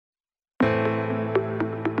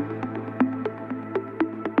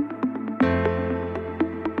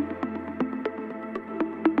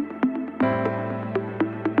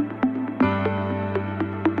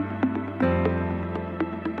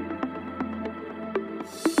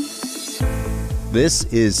This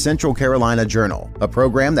is Central Carolina Journal, a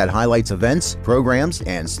program that highlights events, programs,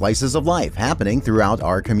 and slices of life happening throughout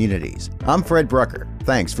our communities. I'm Fred Brucker.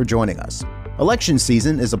 Thanks for joining us. Election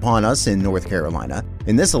season is upon us in North Carolina.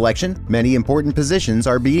 In this election, many important positions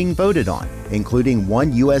are being voted on, including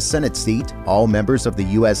one U.S. Senate seat, all members of the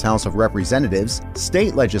U.S. House of Representatives,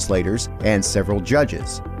 state legislators, and several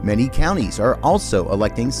judges. Many counties are also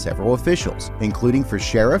electing several officials, including for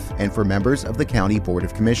sheriff and for members of the County Board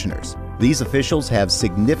of Commissioners. These officials have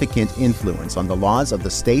significant influence on the laws of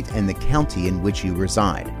the state and the county in which you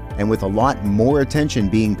reside. And with a lot more attention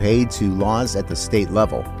being paid to laws at the state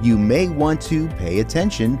level, you may want to pay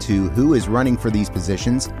attention to who is running for these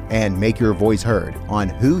positions and make your voice heard on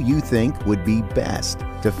who you think would be best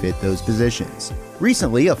to fit those positions.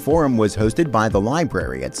 Recently, a forum was hosted by the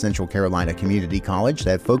library at Central Carolina Community College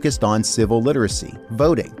that focused on civil literacy,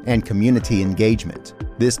 voting, and community engagement.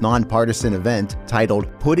 This nonpartisan event, titled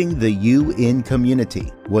Putting the U in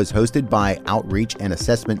Community, was hosted by Outreach and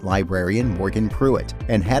Assessment Librarian Morgan Pruitt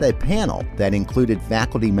and had a panel that included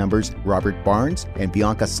faculty members Robert Barnes and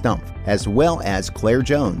Bianca Stumpf, as well as Claire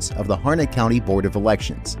Jones of the Harnett County Board of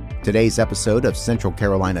Elections. Today's episode of Central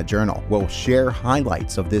Carolina Journal will share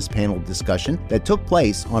highlights of this panel discussion that took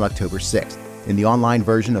place on October 6th. In the online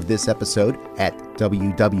version of this episode at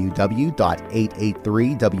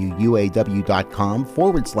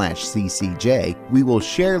www.883wuaw.com/CCJ, we will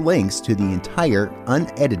share links to the entire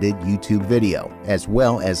unedited YouTube video, as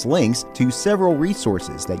well as links to several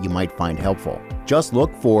resources that you might find helpful. Just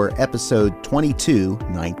look for episode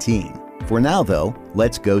 2219. For now, though,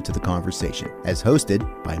 let's go to the conversation, as hosted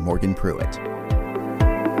by Morgan Pruitt.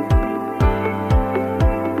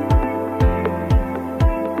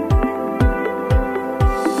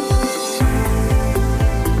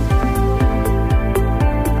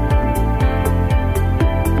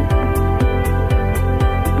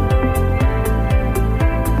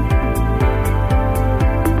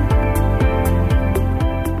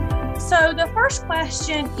 So the first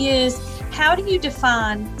question is, how do you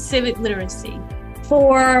define civic literacy?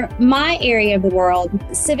 For my area of the world,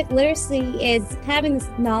 civic literacy is having the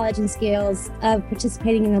knowledge and skills of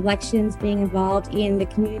participating in elections, being involved in the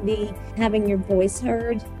community, having your voice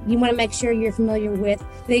heard. You want to make sure you're familiar with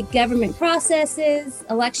the government processes,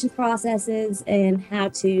 election processes, and how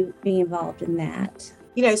to be involved in that.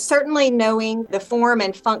 Certainly knowing the form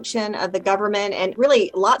and function of the government and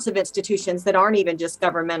really lots of institutions that aren't even just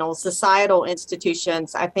governmental, societal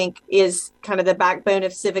institutions, I think is kind of the backbone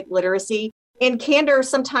of civic literacy. In candor,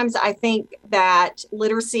 sometimes I think that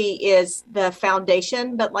literacy is the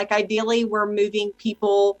foundation, but ideally we're moving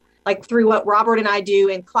people through what Robert and I do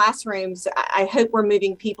in classrooms. I hope we're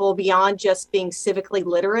moving people beyond just being civically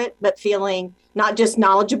literate, but feeling not just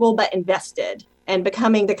knowledgeable, but invested, and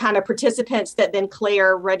becoming the kind of participants that then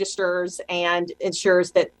Claire registers and ensures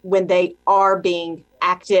that when they are being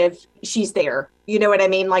active, she's there. You know what I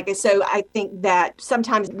mean? So I think that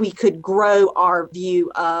sometimes we could grow our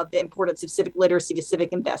view of the importance of civic literacy to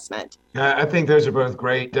civic investment. I think those are both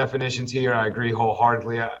great definitions here. I agree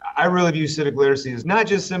wholeheartedly. I really view civic literacy as not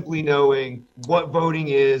just simply knowing what voting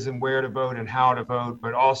is and where to vote and how to vote,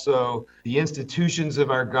 but also the institutions of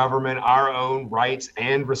our government, our own rights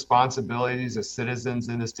and responsibilities as citizens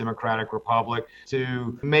in this democratic republic,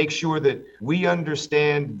 to make sure that we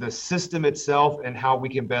understand the system itself and how we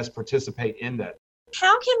can best participate in that.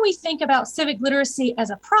 How can we think about civic literacy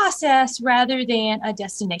as a process rather than a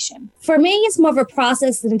destination? For me, it's more of a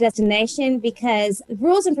process than a destination because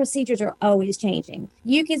rules and procedures are always changing.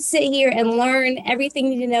 You can sit here and learn everything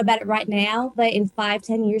you need to know about it right now, but in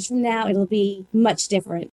 5-10 years from now, it'll be much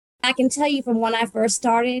different. I can tell you from when I first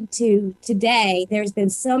started to today, there's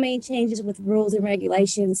been so many changes with rules and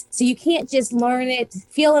regulations. So you can't just learn it,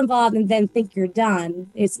 feel involved, and then think you're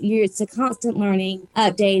done. It's a constant learning,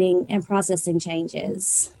 updating, and processing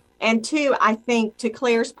changes. And two, I think to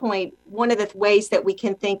Claire's point, one of the ways that we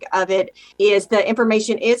can think of it is the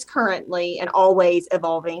information is currently and always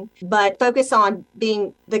evolving, but focus on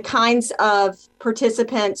being the kinds of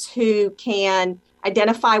participants who can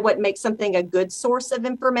identify what makes something a good source of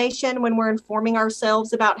information when we're informing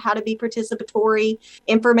ourselves about how to be participatory.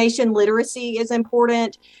 Information literacy is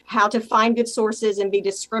important, how to find good sources and be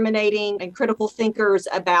discriminating and critical thinkers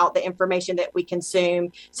about the information that we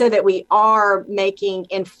consume so that we are making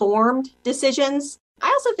informed decisions. I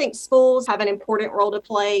also think schools have an important role to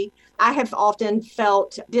play. I have often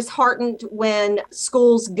felt disheartened when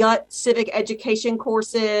schools gut civic education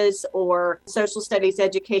courses or social studies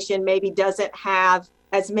education maybe doesn't have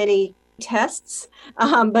as many tests,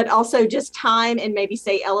 but also just time in maybe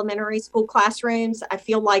say elementary school classrooms. I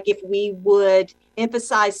feel like if we would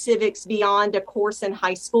emphasize civics beyond a course in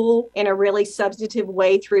high school in a really substantive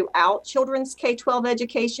way throughout children's K-12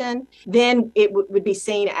 education, then it would be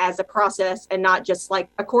seen as a process and not just like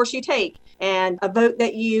a course you take and a vote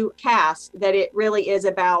that you cast, that it really is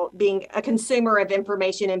about being a consumer of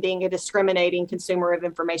information and being a discriminating consumer of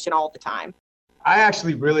information all the time. I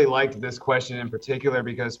actually really liked this question in particular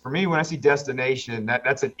because for me, when I see destination,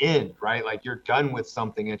 that's an end, right? Like you're done with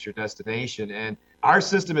something at your destination. And our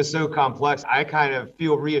system is so complex, I kind of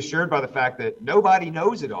feel reassured by the fact that nobody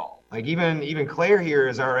knows it all. Like even Claire here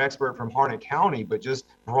is our expert from Harnett County, but just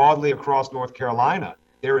broadly across North Carolina,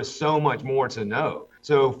 there is so much more to know.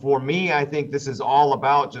 So for me, I think this is all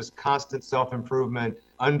about just constant self-improvement,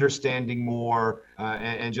 understanding more,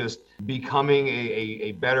 and just becoming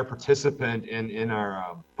a better participant in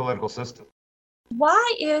our political system.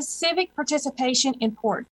 Why is civic participation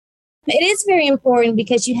important? It is very important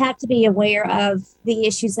because you have to be aware of the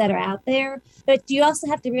issues that are out there, but you also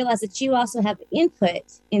have to realize that you also have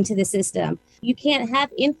input into the system. You can't have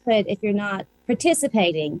input if you're not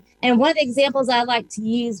participating. And one of the examples I like to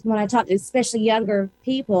use when I talk to especially younger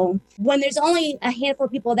people, when there's only a handful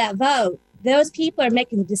of people that vote, those people are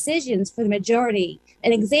making the decisions for the majority.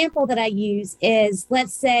 An example that I use is,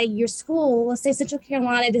 let's say your school, let's say Central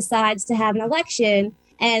Carolina decides to have an election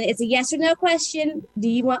and it's a yes or no question. Do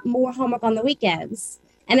you want more homework on the weekends?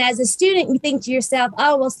 And as a student, you think to yourself,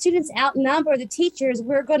 oh, well, students outnumber the teachers.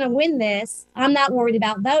 We're going to win this. I'm not worried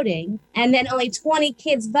about voting. And then only 20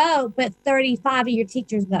 kids vote, but 35 of your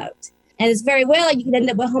teachers vote. And it's very well you can end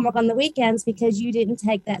up with homework on the weekends because you didn't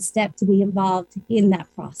take that step to be involved in that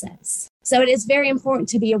process. So it is very important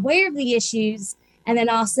to be aware of the issues and then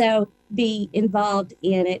also be involved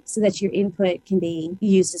in it so that your input can be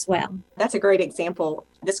used as well. That's a great example.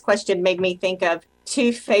 This question made me think of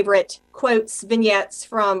two favorite quotes, vignettes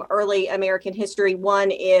from early American history.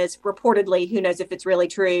 One is reportedly, who knows if it's really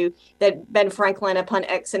true, that Ben Franklin, upon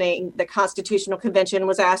exiting the Constitutional Convention,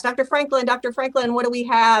 was asked, Dr. Franklin, what do we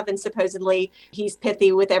have? And supposedly he's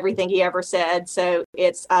pithy with everything he ever said. So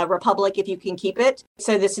it's a republic if you can keep it.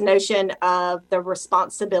 So this notion of the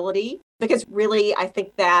responsibility, because really, I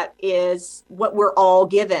think that is what we're all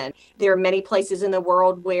given. There are many places in the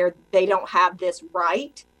world where they don't have this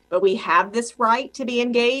right, but we have this right to be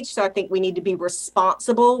engaged. So I think we need to be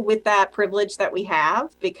responsible with that privilege that we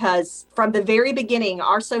have, because from the very beginning,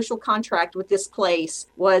 our social contract with this place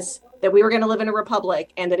was that we were going to live in a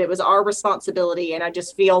republic and that it was our responsibility. And I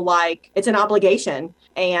just feel like it's an obligation.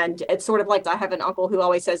 And it's sort of like, I have an uncle who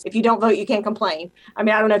always says, if you don't vote, you can't complain. I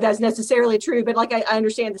mean, I don't know if that's necessarily true, but like I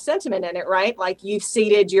understand the sentiment in it, right? Like you've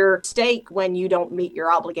ceded your stake when you don't meet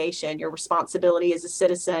your obligation, your responsibility as a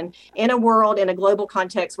citizen in a world, in a global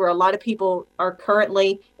context where a lot of people are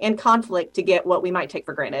currently in conflict to get what we might take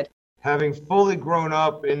for granted. Having fully grown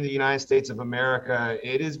up in the United States of America,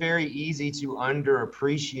 it is very easy to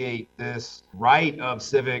underappreciate this right of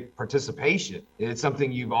civic participation. It's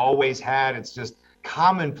something you've always had. It's just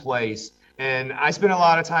commonplace. And I spent a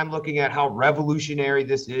lot of time looking at how revolutionary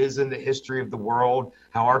this is in the history of the world,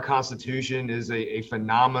 how our Constitution is a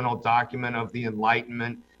phenomenal document of the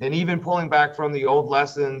Enlightenment, and even pulling back from the old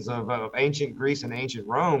lessons of ancient Greece and ancient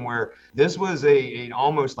Rome, where this was a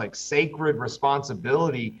almost like sacred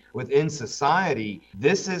responsibility within society.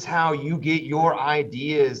 This is how you get your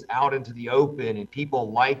ideas out into the open and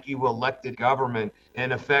people like you elected government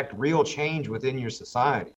and affect real change within your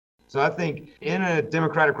society. So I think in a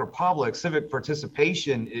democratic republic, civic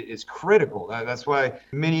participation is critical. That's why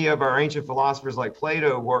many of our ancient philosophers like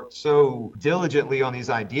Plato worked so diligently on these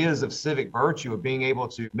ideas of civic virtue, of being able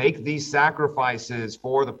to make these sacrifices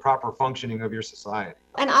for the proper functioning of your society.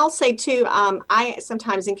 And I'll say too, I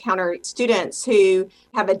sometimes encounter students who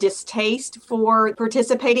have a distaste for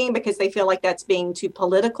participating because they feel like that's being too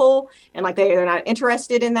political and like they're not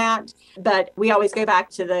interested in that. But we always go back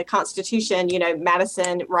to the Constitution,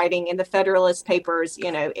 Madison writing in the Federalist Papers,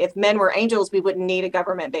 if men were angels, we wouldn't need a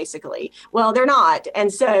government, basically. Well, they're not.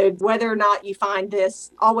 And so whether or not you find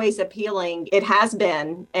this always appealing, it has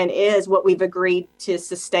been and is what we've agreed to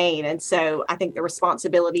sustain. And so I think the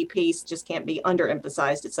responsibility piece just can't be underemphasized.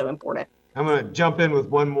 It's so important. I'm going to jump in with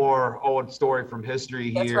one more old story from history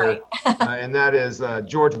here. That's right. And that is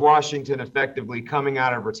George Washington effectively coming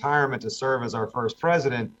out of retirement to serve as our first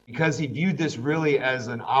president because he viewed this really as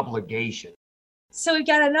an obligation. So we've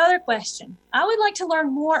got another question. I would like to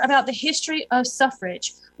learn more about the history of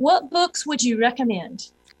suffrage. What books would you recommend?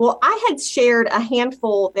 Well, I had shared a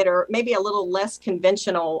handful that are maybe a little less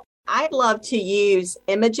conventional. I'd love to use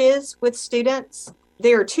images with students.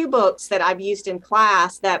 There are two books that I've used in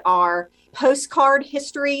class that are postcard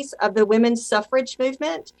histories of the women's suffrage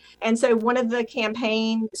movement. And so one of the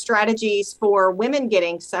campaign strategies for women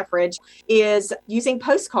getting suffrage is using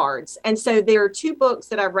postcards. And so there are two books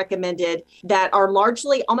that I've recommended that are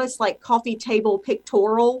largely almost like coffee table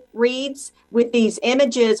pictorial reads with these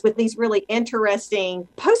images, with these really interesting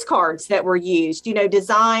postcards that were used,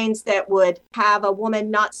 designs that would have a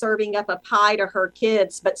woman not serving up a pie to her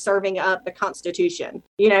kids, but serving up the Constitution,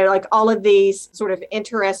 like all of these sort of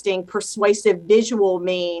interesting persuasive visual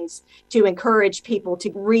means to encourage people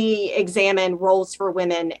to re-examine roles for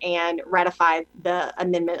women and ratify the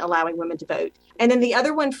amendment allowing women to vote. And then the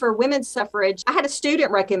other one for women's suffrage, I had a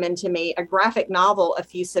student recommend to me a graphic novel a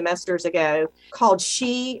few semesters ago called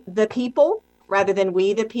She the People, rather than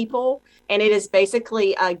We the People. And it is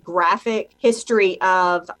basically a graphic history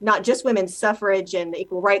of not just women's suffrage and the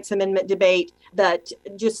Equal Rights Amendment debate, but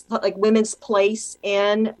just like women's place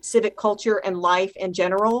in civic culture and life in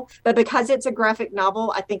general. But because it's a graphic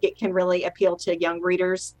novel, I think it can really appeal to young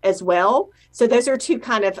readers as well. So those are two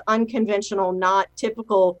kind of unconventional, not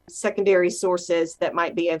typical secondary sources that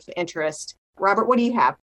might be of interest. Robert, what do you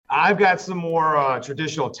have? I've got some more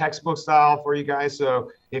traditional textbook style for you guys.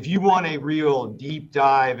 So if you want a real deep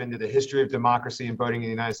dive into the history of democracy and voting in the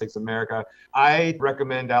United States of America, I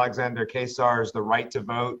recommend Alexander Kaysar's The Right to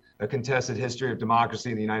Vote, A Contested History of Democracy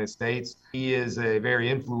in the United States. He is a very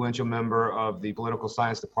influential member of the political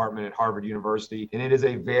science department at Harvard University, and it is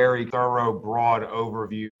a very thorough, broad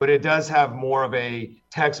overview, but it does have more of a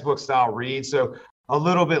textbook style read. So a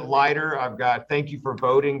little bit lighter, I've got Thank You for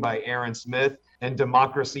Voting by Aaron Smith and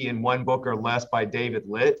Democracy in One Book or Less by David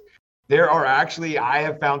Litt. There are actually, I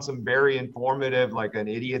have found some very informative, like An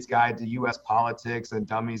Idiot's Guide to U.S. Politics and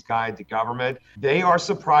Dummy's Guide to Government. They are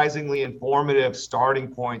surprisingly informative starting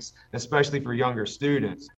points, especially for younger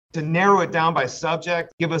students. To narrow it down by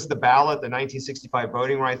subject, Give Us the Ballot, the 1965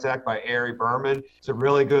 Voting Rights Act by Ari Berman. It's a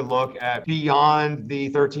really good look at beyond the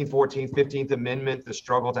 13th, 14th, 15th Amendment, the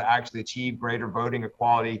struggle to actually achieve greater voting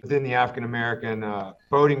equality within the African-American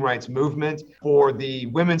voting rights movement. For the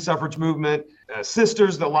women's suffrage movement,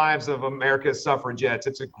 Sisters, The Lives of America's Suffragettes.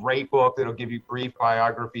 It's a great book that'll give you brief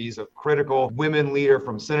biographies of critical women leader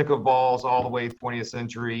from Seneca Falls all the way to the 20th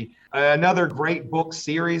century. Another great book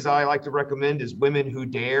series I like to recommend is Women Who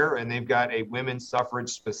Dare, and they've got a women's suffrage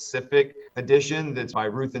specific edition that's by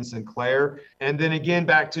Ruth and Sinclair. And then again,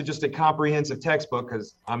 back to just a comprehensive textbook,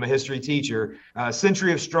 because I'm a history teacher,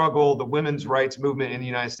 Century of Struggle, The Women's Rights Movement in the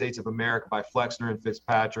United States of America by Flexner and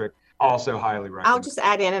Fitzpatrick. Also highly recommend. I'll just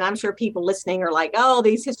add in, and I'm sure people listening are like, oh,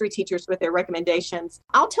 these history teachers with their recommendations.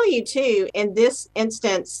 I'll tell you too, in this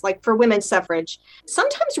instance, like for women's suffrage,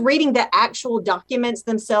 sometimes reading the actual documents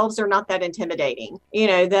themselves are not that intimidating.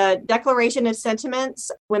 The Declaration of Sentiments,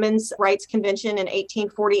 Women's Rights Convention in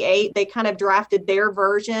 1848, they kind of drafted their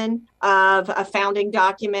version of a founding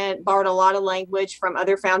document, borrowed a lot of language from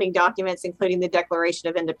other founding documents, including the Declaration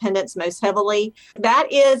of Independence most heavily.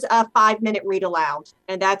 That is a 5-minute read aloud.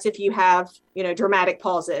 And that's if you have, dramatic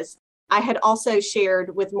pauses. I had also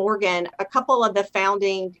shared with Morgan a couple of the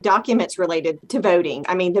founding documents related to voting.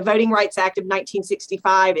 I mean, the Voting Rights Act of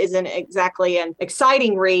 1965 isn't exactly an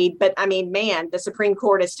exciting read, but I mean, man, the Supreme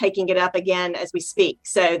Court is taking it up again as we speak.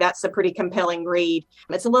 So that's a pretty compelling read.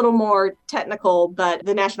 It's a little more technical, but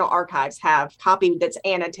the National Archives have a copy that's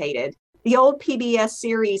annotated. The old PBS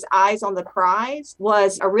series Eyes on the Prize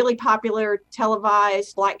was a really popular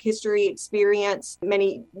televised Black history experience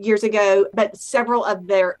many years ago, but several of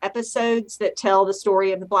their episodes that tell the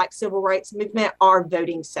story of the Black civil rights movement are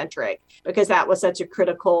voting centric because that was such a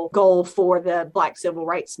critical goal for the Black civil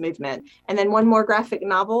rights movement. And then one more graphic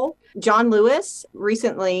novel, John Lewis,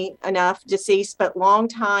 recently enough deceased, but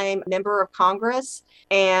longtime member of Congress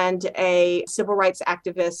and a civil rights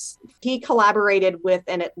activist. He collaborated with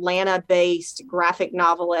an Atlanta-based graphic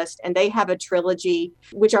novelist, and they have a trilogy,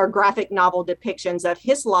 which are graphic novel depictions of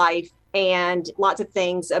his life and lots of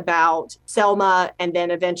things about Selma, and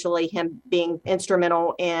then eventually him being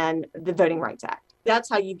instrumental in the Voting Rights Act. That's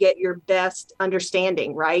how you get your best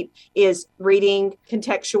understanding, right? Is reading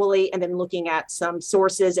contextually and then looking at some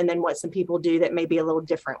sources and then what some people do that may be a little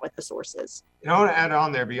different with the sources. I want to add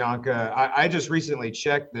on there, Bianca. I just recently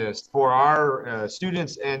checked this for our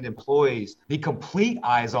students and employees. The complete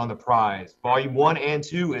Eyes on the Prize, Volume 1 and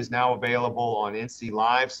 2 is now available on NC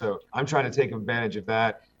Live. So I'm trying to take advantage of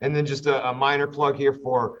that. And then just a minor plug here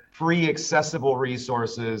for free accessible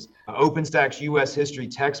resources. OpenStax US History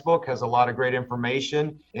Textbook has a lot of great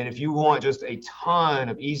information. And if you want just a ton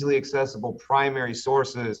of easily accessible primary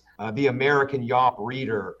sources, the American Yawp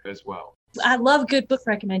Reader as well. I love good book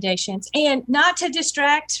recommendations. And not to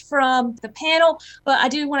distract from the panel, but I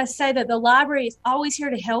do want to say that the library is always here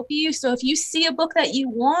to help you. So if you see a book that you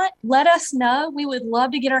want, let us know. We would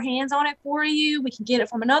love to get our hands on it for you. We can get it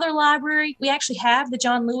from another library. We actually have the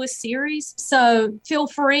John Lewis series, so feel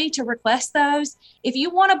free to request those. If you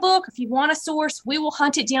want a book, if you want a source, we will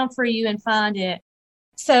hunt it down for you and find it.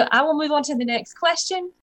 So I will move on to the next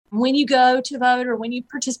question. When you go to vote or when you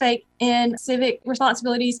participate in civic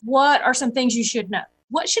responsibilities, what are some things you should know?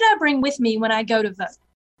 What should I bring with me when I go to vote?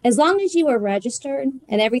 As long as you are registered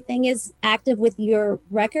and everything is active with your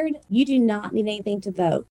record, you do not need anything to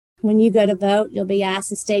vote. When you go to vote, you'll be asked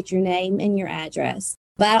to state your name and your address.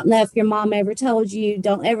 But I don't know if your mom ever told you,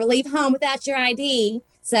 don't ever leave home without your ID.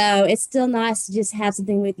 So it's still nice to just have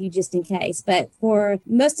something with you just in case. But for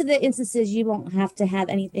most of the instances, you won't have to have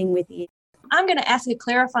anything with you. I'm going to ask a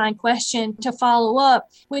clarifying question to follow up,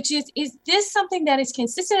 which is this something that is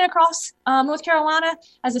consistent across North Carolina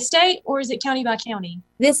as a state, or is it county by county?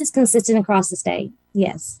 This is consistent across the state,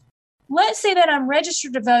 yes. Let's say that I'm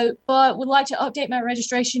registered to vote, but would like to update my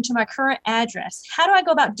registration to my current address. How do I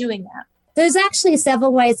go about doing that? There's actually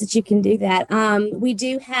several ways that you can do that. We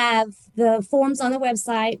do have the forms on the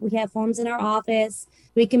website. We have forms in our office.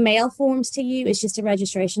 We can mail forms to you. It's just a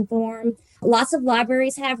registration form. Lots of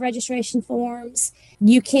libraries have registration forms.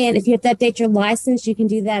 You can, if you have to update your license, you can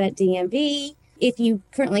do that at DMV. If you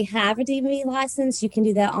currently have a DMV license, you can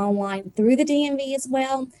do that online through the DMV as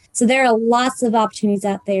well. So there are lots of opportunities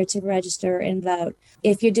out there to register and vote.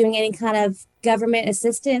 If you're doing any kind of government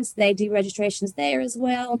assistance, they do registrations there as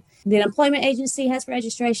well. The unemployment agency has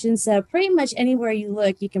registrations. So pretty much anywhere you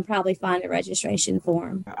look, you can probably find a registration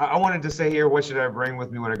form. I wanted to say here, what should I bring with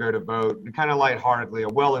me when I go to vote? Kind of lightheartedly, a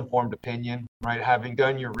well-informed opinion, right? Having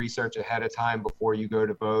done your research ahead of time before you go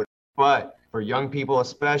to vote. But for young people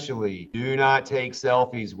especially, do not take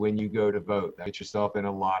selfies when you go to vote. Get yourself in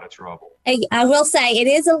a lot of trouble. I will say it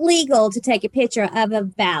is illegal to take a picture of a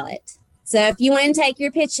ballot. So if you want to take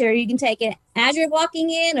your picture, you can take it as you're walking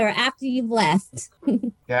in or after you've left.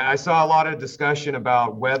 Yeah, I saw a lot of discussion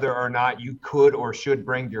about whether or not you could or should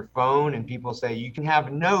bring your phone. And people say you can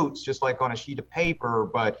have notes just like on a sheet of paper,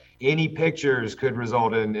 but any pictures could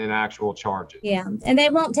result in actual charges. Yeah, and they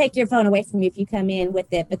won't take your phone away from you if you come in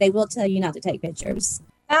with it, but they will tell you not to take pictures.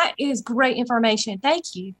 That is great information.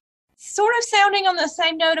 Thank you. Sort of sounding on the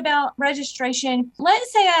same note about registration,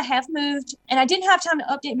 let's say I have moved and I didn't have time to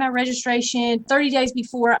update my registration 30 days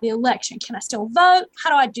before the election. Can I still vote? How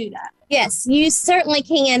do I do that? Yes, you certainly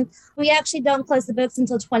can. We actually don't close the books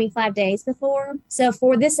until 25 days before. So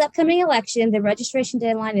for this upcoming election, the registration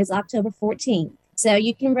deadline is October 14th. So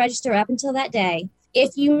you can register up until that day.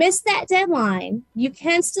 If you miss that deadline, you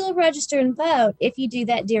can still register and vote if you do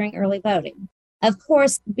that during early voting. Of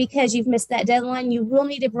course, because you've missed that deadline, you will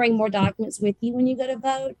need to bring more documents with you when you go to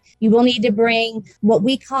vote. You will need to bring what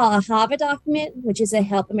we call a HAVA document, which is a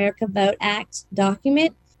Help America Vote Act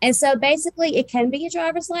document. And so basically it can be a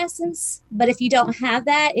driver's license, but if you don't have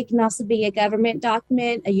that, it can also be a government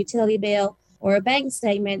document, a utility bill, or a bank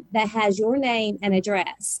statement that has your name and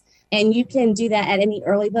address. And you can do that at any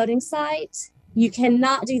early voting site. You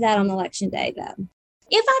cannot do that on election day, though.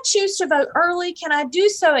 If I choose to vote early, can I do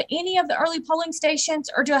so at any of the early polling stations,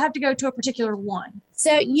 or do I have to go to a particular one?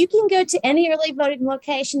 So you can go to any early voting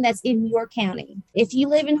location that's in your county. If you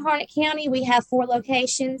live in Harnett County, we have 4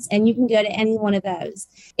 locations, and you can go to any one of those.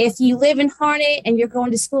 If you live in Harnett and you're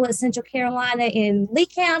going to school at Central Carolina in Lee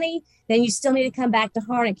County, then you still need to come back to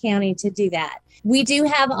Harnett County to do that. We do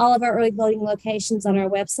have all of our early voting locations on our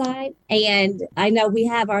website, and I know we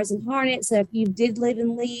have ours in Harnett, so if you did live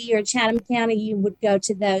in Lee or Chatham County, you would go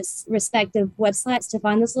to those respective websites to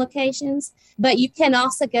find those locations. But you can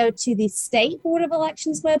also go to the State Board of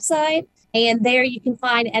Elections website, and there you can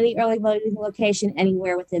find any early voting location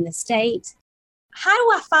anywhere within the state. How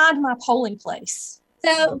do I find my polling place?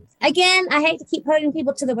 So again, I hate to keep putting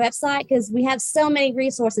people to the website because we have so many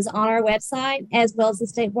resources on our website as well as the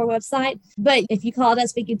State Board website. But if you called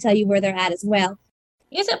us, we can tell you where they're at as well.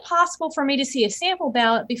 Is it possible for me to see a sample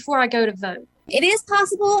ballot before I go to vote? It is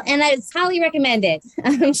possible, and it's highly recommended.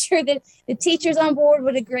 I'm sure that the teachers on board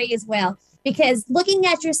would agree as well, because looking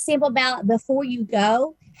at your sample ballot before you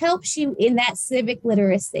go helps you in that civic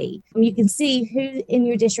literacy. You can see who in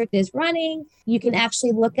your district is running. You can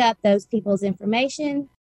actually look up those people's information.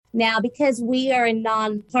 Now, because we are a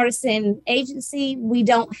nonpartisan agency, we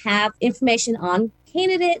don't have information on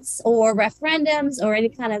candidates or referendums or any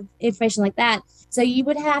kind of information like that. So you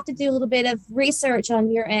would have to do a little bit of research on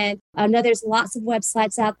your end. I know there's lots of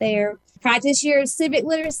websites out there. practice your civic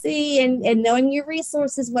literacy and knowing your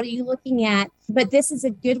resources. What are you looking at? But this is a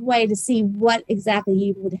good way to see what exactly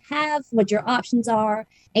you would have, what your options are,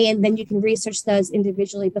 and then you can research those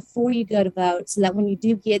individually before you go to vote so that when you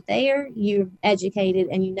do get there, you're educated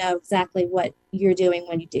and you know exactly what you're doing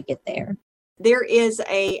when you do get there. There is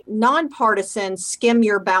a nonpartisan Skim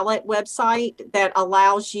Your Ballot website that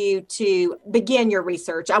allows you to begin your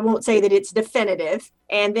research. I won't say that it's definitive.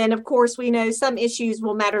 And then, of course, we know some issues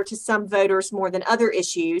will matter to some voters more than other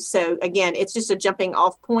issues. So again, it's just a jumping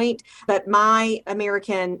off point. But my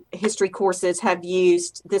American history courses have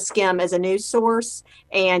used the Skim as a news source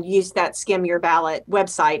and used that Skim Your Ballot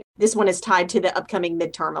website. This one is tied to the upcoming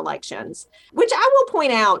midterm elections, which I will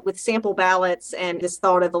point out with sample ballots and this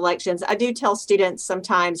thought of elections. I do tell students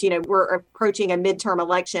sometimes, we're approaching a midterm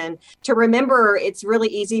election to remember it's really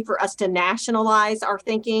easy for us to nationalize our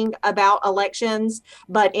thinking about elections.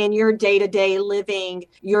 But in your day-to-day living,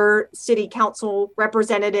 your city council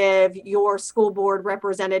representative, your school board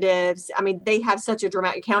representatives, they have such a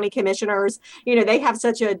dramatic, county commissioners, they have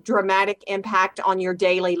such a dramatic impact on your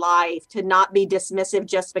daily life to not be dismissive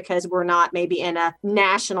just because we're not maybe in a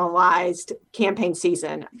nationalized campaign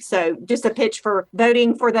season. So just a pitch for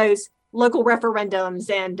voting for those local referendums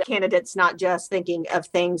and candidates, not just thinking of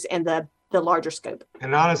things in the larger scope.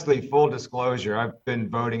 And honestly, full disclosure, I've been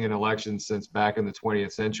voting in elections since back in the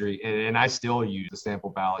 20th century, and I still use the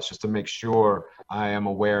sample ballots just to make sure I am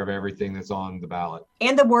aware of everything that's on the ballot.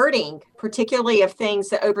 And the wording, particularly of things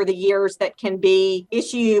that over the years that can be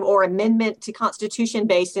issue or amendment to Constitution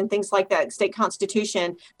based and things like that, state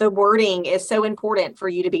constitution, the wording is so important for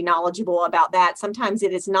you to be knowledgeable about that. Sometimes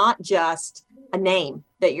it is not just a name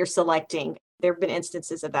that you're selecting. There have been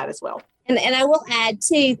instances of that as well. And I will add,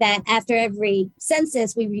 too, that after every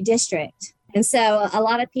census, we redistrict. And so a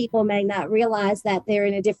lot of people may not realize that they're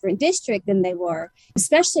in a different district than they were,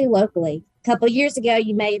 especially locally. A couple of years ago,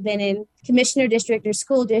 you may have been in Commissioner District or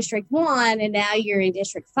School District 1, and now you're in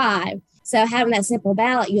District 5. So having that simple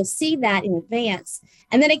ballot, you'll see that in advance.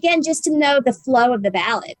 And then again, just to know the flow of the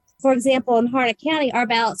ballot. For example, in Harnett County, our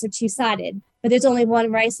ballots are two-sided, but there's only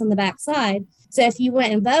one race on the back side. So if you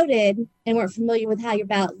went and voted and weren't familiar with how your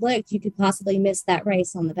ballot looked, you could possibly miss that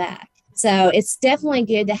race on the back. So it's definitely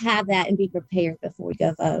good to have that and be prepared before you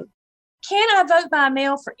go vote. Can I vote by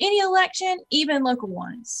mail for any election, even local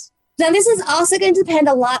ones? Now, this is also going to depend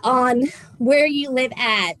a lot on where you live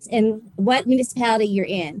at and what municipality you're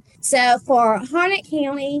in. So for Harnett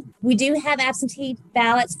County, we do have absentee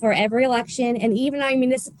ballots for every election, and even our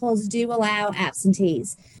municipals do allow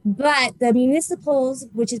absentees. But the municipals,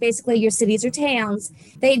 which is basically your cities or towns,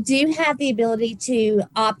 they do have the ability to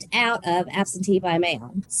opt out of absentee by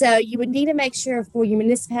mail. So you would need to make sure for your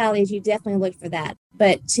municipalities, you definitely look for that.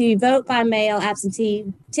 But to vote by mail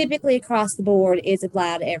absentee, typically across the board, is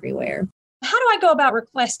allowed everywhere. How do I go about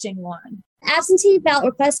requesting one? Absentee ballot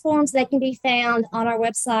request forms, that can be found on our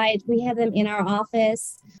website. We have them in our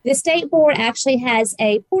office. The state board actually has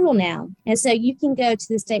a portal now. And so you can go to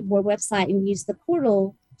the state board website and use the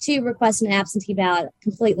portal to request an absentee ballot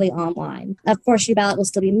completely online. Of course, your ballot will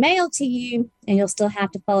still be mailed to you, and you'll still have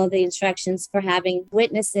to follow the instructions for having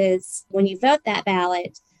witnesses when you vote that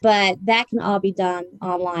ballot, but that can all be done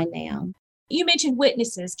online now. You mentioned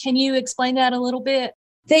witnesses. Can you explain that a little bit?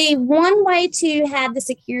 The one way to have the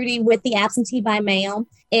security with the absentee by mail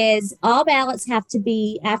is all ballots have to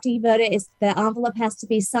be, after you vote it, the envelope has to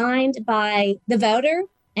be signed by the voter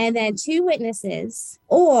and then 2 witnesses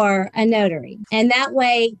or a notary. And that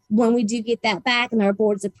way, when we do get that back and our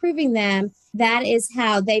board's approving them, that is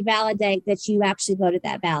how they validate that you actually voted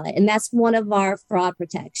that ballot. And that's one of our fraud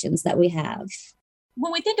protections that we have.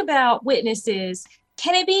 When we think about witnesses,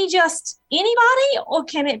 can it be just anybody, or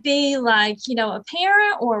can it be like, a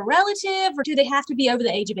parent or a relative, or do they have to be over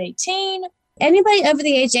the age of 18? Anybody over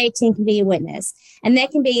the age of 18 can be a witness, and they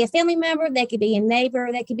can be a family member, they could be a neighbor,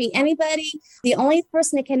 they could be anybody. The only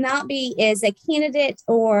person it cannot be is a candidate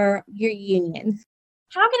or your union.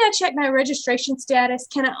 How can I check my registration status?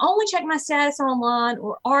 Can I only check my status online,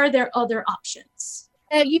 or are there other options?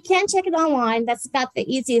 You can check it online. That's about the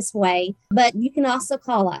easiest way, but you can also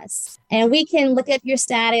call us and we can look up your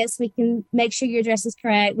status. We can make sure your address is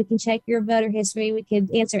correct. We can check your voter history. We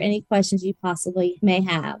can answer any questions you possibly may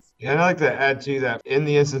have. Yeah, and I'd like to add to that. In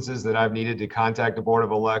the instances that I've needed to contact the Board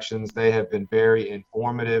of Elections, they have been very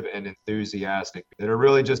informative and enthusiastic. That are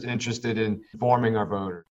really just interested in informing our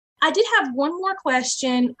voters. I did have one more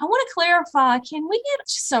question. I want to clarify, can we get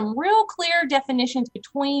some real clear definitions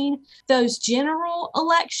between those general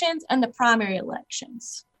elections and the primary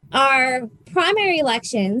elections? Our primary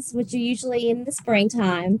elections, which are usually in the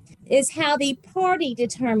springtime, is how the party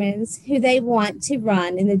determines who they want to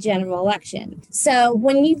run in the general election. So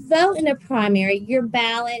when you vote in a primary, your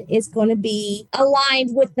ballot is going to be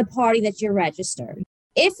aligned with the party that you're registered.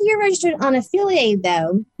 If you're registered unaffiliated,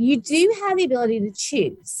 though, you do have the ability to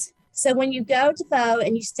choose. So when you go to vote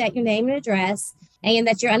and you state your name and address, and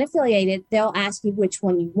that you're unaffiliated, they'll ask you which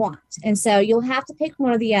one you want. And so you'll have to pick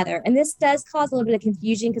one or the other. And this does cause a little bit of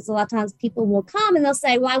confusion because a lot of times people will come and they'll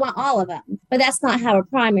say, well, I want all of them. But that's not how a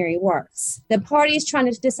primary works. The party is trying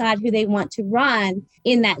to decide who they want to run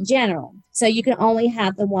in that general. So you can only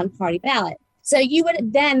have the one party ballot. So you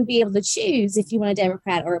would then be able to choose if you want a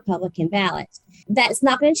Democrat or Republican ballot. That's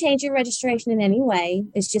not going to change your registration in any way.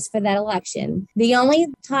 It's just for that election. The only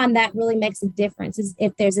time that really makes a difference is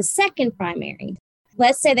if there's a second primary.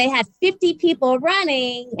 Let's say they had 50 people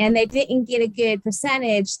running and they didn't get a good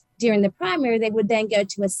percentage during the primary, they would then go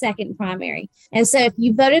to a second primary. And so if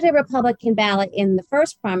you voted a Republican ballot in the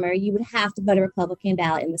first primary, you would have to vote a Republican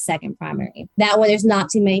ballot in the second primary. That way there's not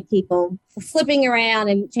too many people flipping around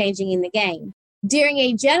and changing in the game. During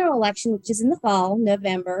a general election, which is in the fall,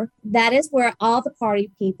 November, that is where all the party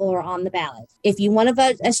people are on the ballot. If you want to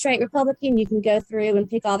vote a straight Republican, you can go through and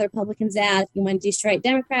pick all the Republicans out. If you want to do straight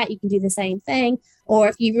Democrat, you can do the same thing. Or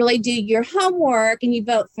if you really do your homework and you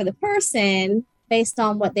vote for the person based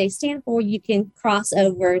on what they stand for, you can cross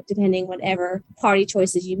over depending whatever party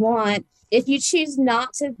choices you want. If you choose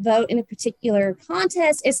not to vote in a particular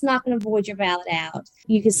contest, it's not going to void your ballot out.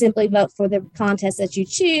 You can simply vote for the contest that you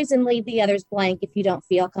choose and leave the others blank if you don't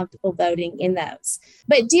feel comfortable voting in those.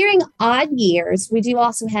 But during odd years, we do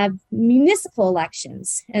also have municipal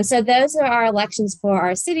elections. And so those are our elections for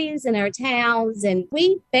our cities and our towns. And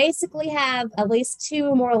we basically have at least 2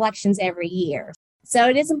 or more elections every year. So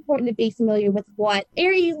it is important to be familiar with what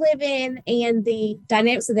area you live in and the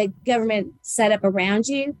dynamics of the government set up around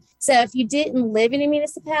you. So if you didn't live in a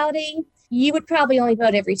municipality, you would probably only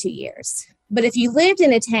vote every 2 years. But if you lived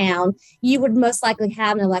in a town, you would most likely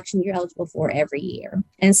have an election you're eligible for every year.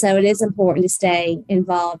 And so it is important to stay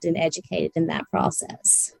involved and educated in that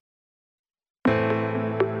process.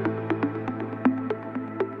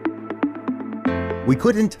 We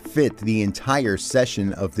couldn't fit the entire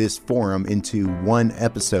session of this forum into one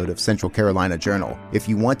episode of Central Carolina Journal. If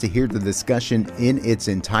you want to hear the discussion in its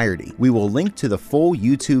entirety, we will link to the full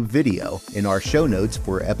YouTube video in our show notes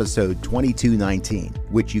for episode 2219,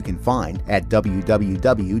 which you can find at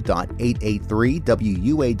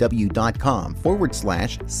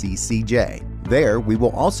www.883wuaw.com/CCJ. There, we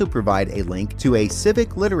will also provide a link to a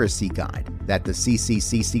civic literacy guide that the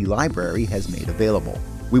CCCC library has made available.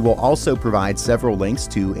 We will also provide several links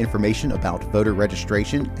to information about voter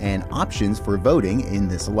registration and options for voting in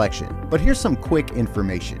this election. But here's some quick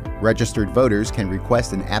information. Registered voters can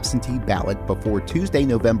request an absentee ballot before Tuesday,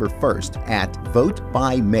 November 1st at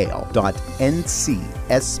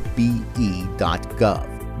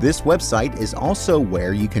votebymail.ncsbe.gov. This website is also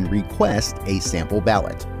where you can request a sample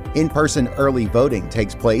ballot. In-person early voting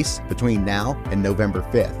takes place between now and November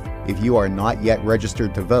 5th. If you are not yet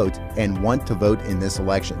registered to vote and want to vote in this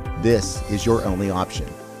election, this is your only option.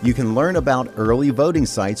 You can learn about early voting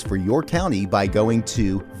sites for your county by going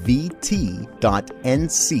to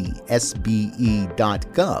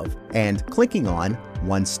vt.ncsbe.gov and clicking on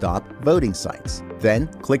One-Stop Voting Sites. Then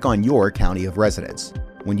click on your county of residence.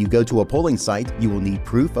 When you go to a polling site, you will need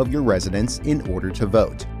proof of your residence in order to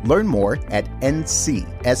vote. Learn more at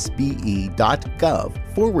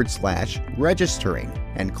ncsbe.gov/registering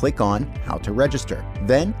and click on How to Register.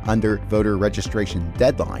 Then, under Voter Registration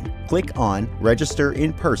Deadline, click on Register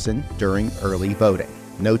in Person during early voting.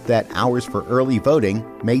 Note that hours for early voting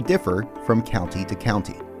may differ from county to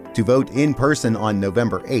county. To vote in person on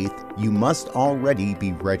November 8th, you must already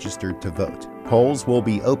be registered to vote. Polls will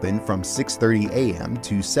be open from 6:30 a.m.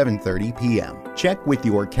 to 7:30 p.m. Check with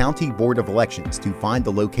your County Board of Elections to find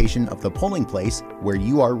the location of the polling place where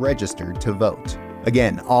you are registered to vote.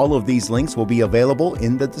 Again, all of these links will be available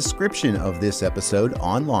in the description of this episode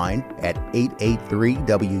online at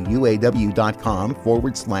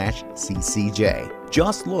 883wuaw.com/CCJ.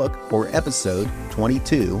 Just look for episode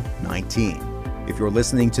 2219. If you're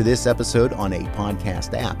listening to this episode on a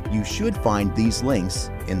podcast app, you should find these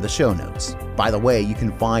links in the show notes. By the way, you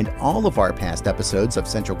can find all of our past episodes of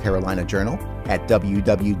Central Carolina Journal at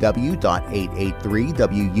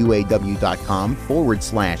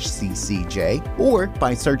www.883wuaw.com/CCJ or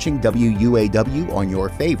by searching WUAW on your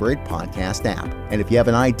favorite podcast app. And if you have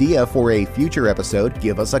an idea for a future episode,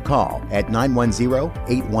 give us a call at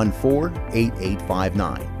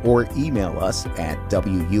 910-814-8859 or email us at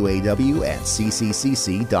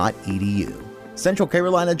wuaw@cccc.edu. Central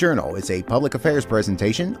Carolina Journal is a public affairs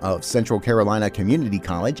presentation of Central Carolina Community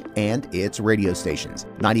College and its radio stations,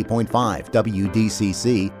 90.5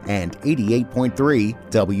 WDCC and 88.3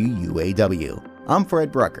 WUAW. I'm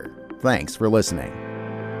Fred Brucker. Thanks for listening.